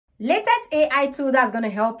latest AI tool that's going to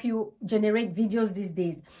help you generate videos these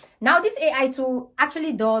days. Now, this AI tool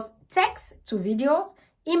actually does text to videos,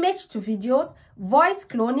 image to videos, voice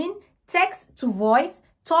cloning, text to voice,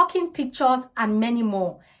 talking pictures, and many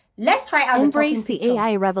more. Let's try out Embrace the the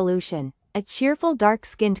AI revolution. A cheerful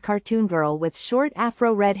dark-skinned cartoon girl with short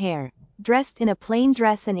afro red hair, dressed in a plain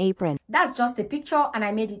dress and apron. That's just a picture and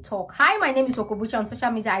I made it talk. Hi, my name is Okobuchi. On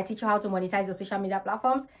social media, I teach you how to monetize your social media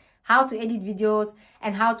platforms, how to edit videos,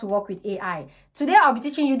 and how to work with AI. Today, I'll be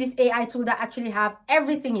teaching you this AI tool that actually have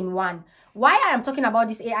everything in one. Why I am talking about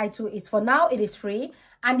this AI tool is for now, it is free.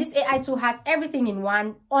 And this AI tool has everything in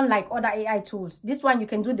one, unlike other AI tools. This one, you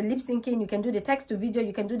can do the lip syncing, you can do the text to video,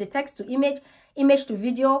 you can do the text to image, image to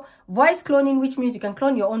video, voice cloning, which means you can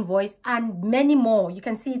clone your own voice, and many more. You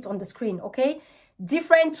can see it on the screen, okay?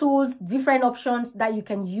 Different tools, different options that you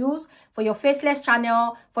can use for your faceless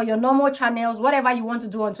channel, for your normal channels, whatever you want to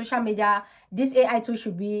do on social media. This AI tool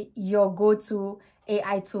should be your go-to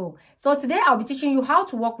AI tool. So today I'll be teaching you how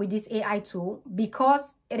to work with this AI tool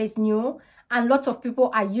because it is new and lots of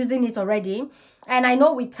people are using it already. And I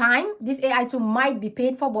know with time, this AI tool might be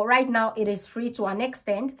paid for, but right now it is free to an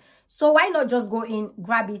extent. So why not just go in,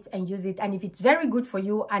 grab it and use it? And if it's very good for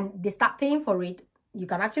you and they start paying for it, you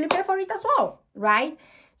can actually pay for it as well, right?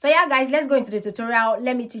 So yeah, guys, let's go into the tutorial.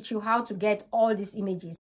 Let me teach you how to get all these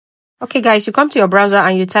images. Okay, guys, you come to your browser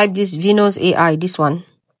and you type this Venus AI, this one.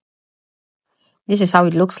 This is how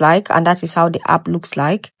it looks like, and that is how the app looks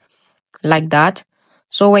like that.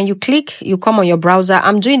 So when you click, you come on your browser.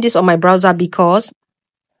 I'm doing this on my browser because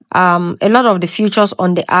a lot of the features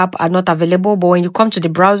on the app are not available, but when you come to the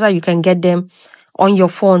browser, you can get them on your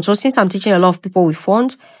phone. So since I'm teaching a lot of people with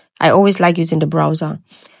phones, I always like using the browser.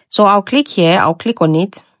 So I'll click here, I'll click on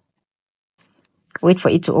it, wait for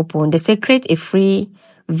it to open. They say create a free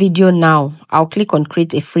video now. I'll click on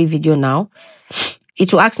create a free video now.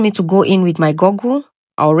 It will ask me to go in with my Google.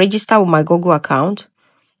 I'll register with my Google account.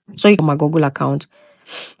 So you can my Google account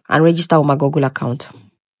and register with my Google account.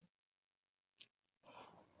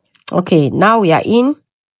 Okay, now we are in.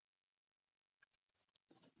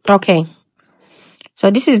 Okay. So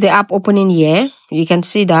this is the app opening here. You can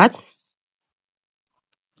see that.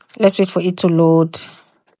 Let's wait for it to load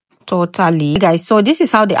totally. Guys, so this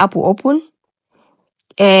is how the app will open.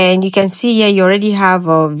 And you can see here, you already have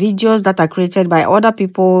videos that are created by other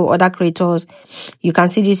people, other creators. You can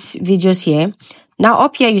see these videos here. Now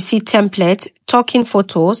up here, you see template, talking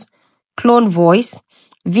photos, clone voice,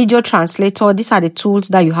 video translator. These are the tools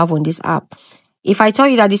that you have on this app. If I tell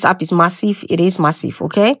you that this app is massive, it is massive,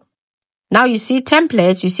 okay? Now you see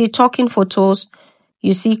templates, you see talking photos,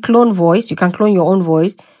 you see clone voice, you can clone your own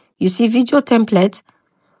voice. You see video templates,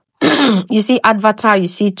 you see avatar, you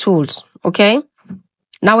see tools, okay?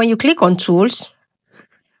 Now when you click on tools,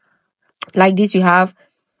 like this, you have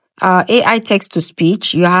AI text to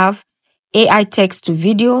speech, you have AI text to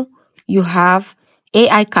video, you have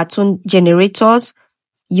AI cartoon generators,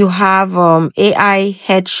 you have AI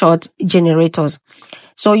headshot generators.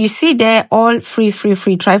 So you see there all free,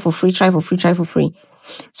 try for free, try for free, try for free.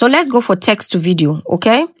 So let's go for text to video,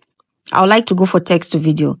 okay? I would like to go for text to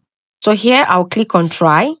video. So here I'll click on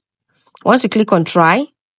try. Once you click on try,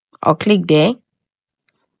 I'll click there.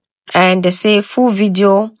 And they say full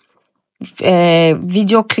video,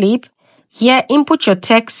 video clip. Here, input your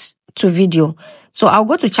text to video. So I'll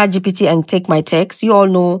go to ChatGPT and take my text. You all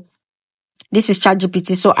know this is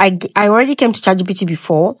ChatGPT. So I already came to ChatGPT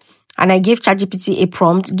before and I gave ChatGPT a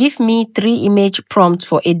prompt. Give me 3 image prompts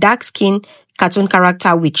for a dark skin cartoon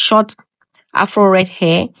character with short afro red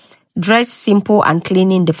hair, dress simple and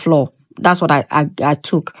cleaning the floor. That's what I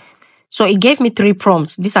took. So it gave me 3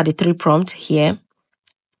 prompts. These are the 3 prompts here.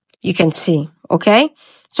 You can see, okay?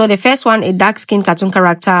 So the first one, a dark skin cartoon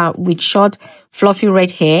character with short, fluffy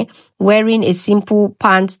red hair, wearing a simple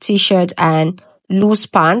pants, t-shirt and loose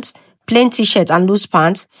pants, plain t-shirt and loose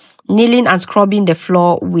pants, kneeling and scrubbing the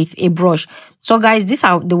floor with a brush. So guys, these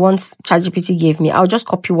are the ones ChatGPT gave me. I'll just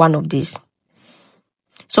copy one of these.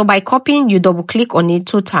 So by copying, you double click on it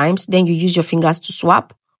 2 times, then you use your fingers to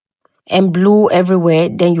swap and blue everywhere.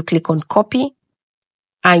 Then you click on copy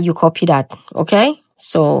and you copy that, okay?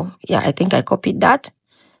 So yeah, I think I copied that.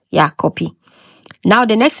 Yeah, copy. Now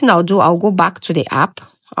the next thing I'll do, I'll go back to the app.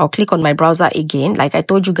 I'll click on my browser again. Like I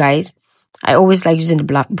told you guys, I always like using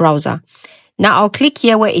the browser. Now I'll click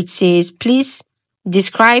here where it says, please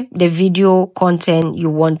describe the video content you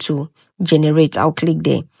want to generate. I'll click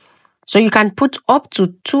there. So you can put up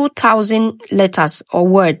to 2,000 letters or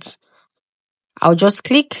words. I'll just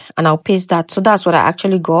click and I'll paste that. So that's what I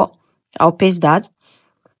actually got. I'll paste that.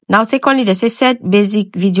 Now, secondly, they say set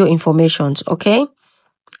basic video informations, okay?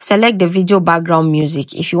 select the video background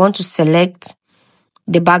music. If you want to select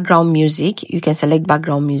the background music, you can select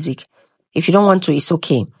background music. If you don't want to, it's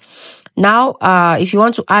okay. Now, if you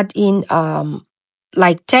want to add in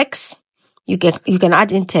like text, you can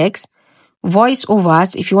add in text.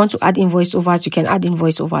 Voiceovers, if you want to add in voiceovers, you can add in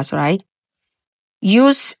voiceovers, right?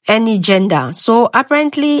 Use any gender. So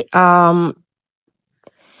apparently, I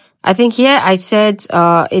think here I said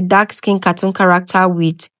a dark skin cartoon character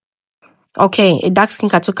with, okay, a dark skin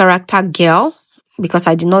cartoon character girl, because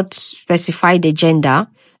I did not specify the gender.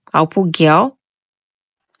 I'll put girl,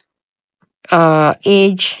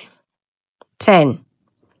 age 10.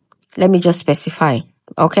 Let me just specify.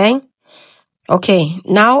 Okay. Okay.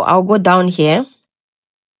 Now I'll go down here.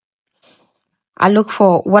 I look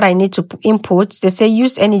for what I need to input. They say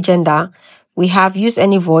use any gender. We have use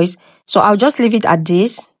any voice. So I'll just leave it at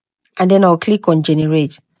this and then I'll click on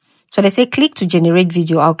generate. So they say click to generate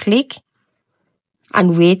video. I'll click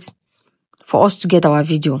and wait for us to get our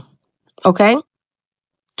video. Okay.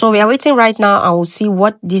 So we are waiting right now and we'll see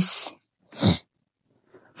what this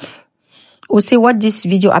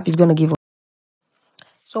video app is going to give us.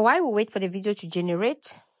 So while we wait for the video to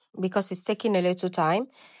generate, because it's taking a little time,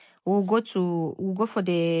 we'll go for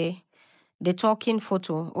the talking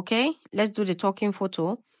photo. Okay, let's do the talking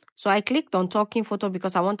photo. So I clicked on talking photo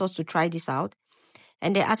because I want us to try this out,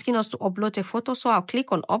 and they're asking us to upload a photo. So I'll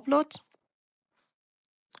click on upload.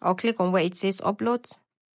 I'll click on where it says upload.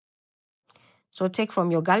 So take from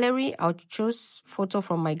your gallery. I'll choose photo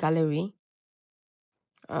from my gallery.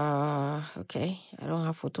 Okay, I don't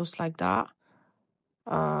have photos like that.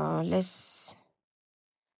 Let's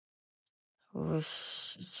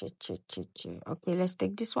okay, let's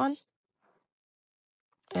take this one.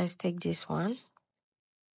 Let's take this one.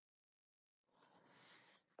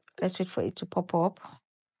 Let's wait for it to pop up.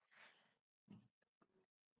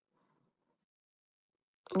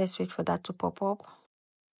 Let's wait for that to pop up.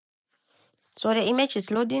 So the image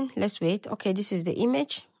is loading. Let's wait. Okay, this is the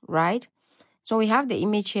image, right? So we have the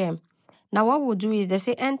image here. Now what we'll do is they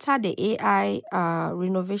say enter the AI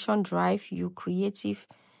renovation drive. You creative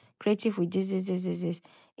with this.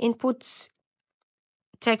 Input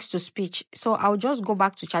text to speech. So I'll just go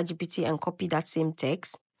back to ChatGPT and copy that same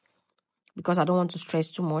text because I don't want to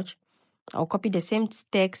stress too much. I'll copy the same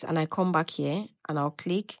text and I come back here and I'll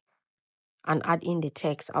click and add in the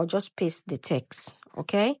text. I'll just paste the text.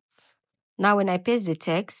 Okay. Now when I paste the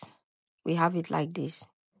text, we have it like this.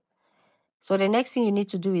 So the next thing you need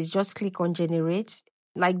to do is just click on generate.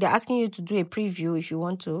 Like they're asking you to do a preview if you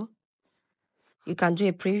want to. You can do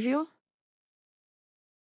a preview.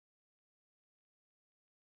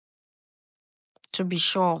 To be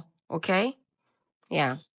sure, okay?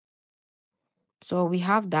 Yeah. So we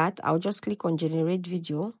have that. I'll just click on generate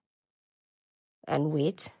video and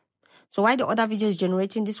wait. So while the other video is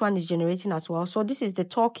generating, this one is generating as well. So this is the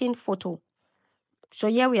talking photo. So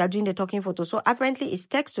here we are doing the talking photo. So apparently it's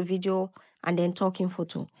text to video and then talking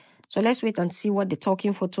photo. So let's wait and see what the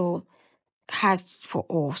talking photo has for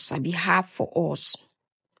us. Have for us.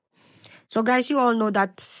 So guys, you all know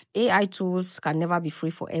that AI tools can never be free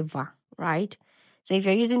forever, right? So if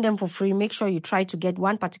you're using them for free, make sure you try to get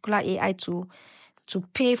one particular AI tool to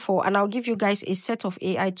pay for. And I'll give you guys a set of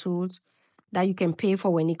AI tools that you can pay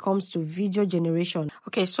for when it comes to video generation.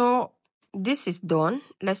 Okay, so this is done.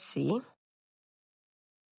 Let's see.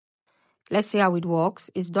 Let's see how it works.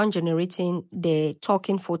 It's done generating the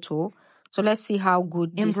talking photo. So let's see how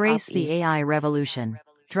good this Embrace app the is. AI revolution.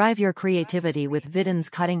 Drive your creativity with Vidden's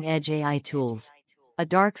cutting-edge AI tools. A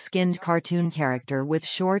dark-skinned cartoon character with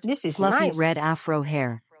short, fluffy nice. red afro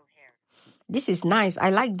hair. This is nice. I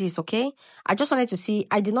like this, okay? I just wanted to see,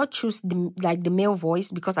 I did not choose the male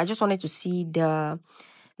voice because I just wanted to see the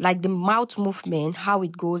mouth movement, how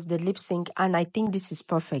it goes, the lip sync, and I think this is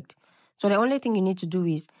perfect. So the only thing you need to do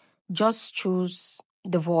is just choose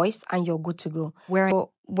the voice and you're good to go.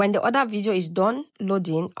 So when the other video is done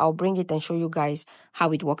loading, I'll bring it and show you guys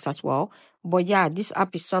how it works as well. But yeah, this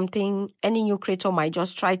app is something any new creator might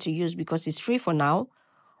just try to use because it's free for now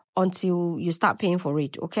until you start paying for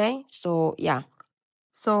it, okay? So yeah.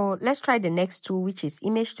 So let's try the next tool, which is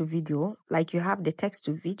image to video. Like you have the text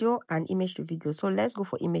to video and image to video. So let's go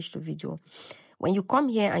for image to video. When you come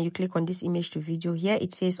here and you click on this image to video, here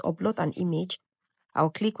it says upload an image. I'll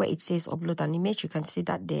click where it says upload an image. You can see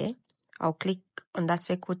that there. I'll click on that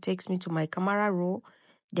circle, takes me to my camera roll.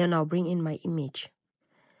 Then I'll bring in my image.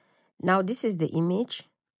 Now this is the image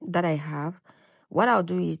that I have. What I'll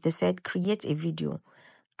do is they said create a video.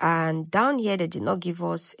 And down here, they did not give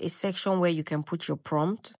us a section where you can put your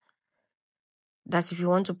prompt. That's if you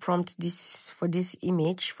want to prompt this for this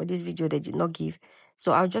image, for this video, they did not give.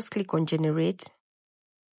 So I'll just click on generate.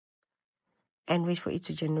 and wait for it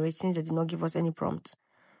to generate, since they did not give us any prompt.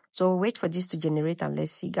 So wait for this to generate and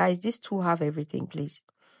let's see. Guys, these two have everything, please.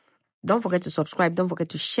 Don't forget to subscribe, don't forget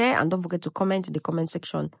to share, and don't forget to comment in the comment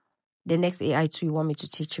section the next AI tool you want me to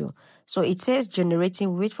teach you. So it says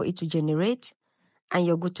generating, wait for it to generate, and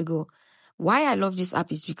you're good to go. Why I love this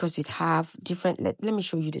app is because it have different, let me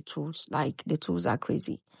show you the tools. Like, the tools are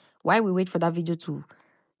crazy. Why we wait for that video to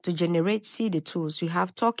generate, see the tools. You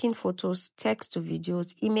have talking photos, text to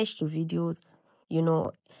videos, image to videos, you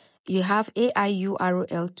know. You have AI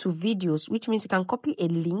URL to videos, which means you can copy a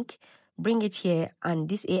link, bring it here, and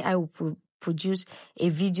this AI will produce a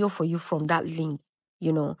video for you from that link,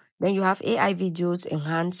 you know. Then you have AI videos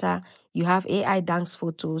enhancer, you have AI dance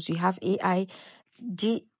photos, you have AI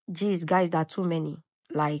geez, guys, there are too many.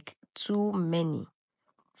 Like, too many.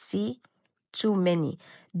 See? Too many.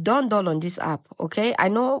 Don't dull on this app, okay? I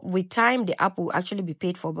know with time the app will actually be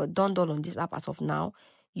paid for, but don't dull on this app as of now.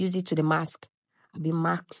 Use it to the maximum.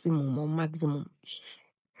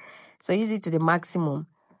 So use it to the maximum.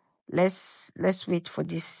 Let's wait for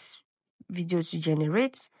this video to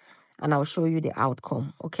generate, and I'll show you the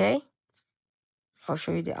outcome, okay? I'll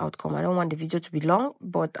show you the outcome. I don't want the video to be long,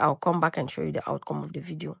 but I'll come back and show you the outcome of the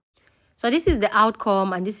video. So this is the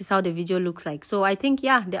outcome, and this is how the video looks like. So I think,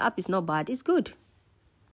 yeah, the app is not bad. It's good.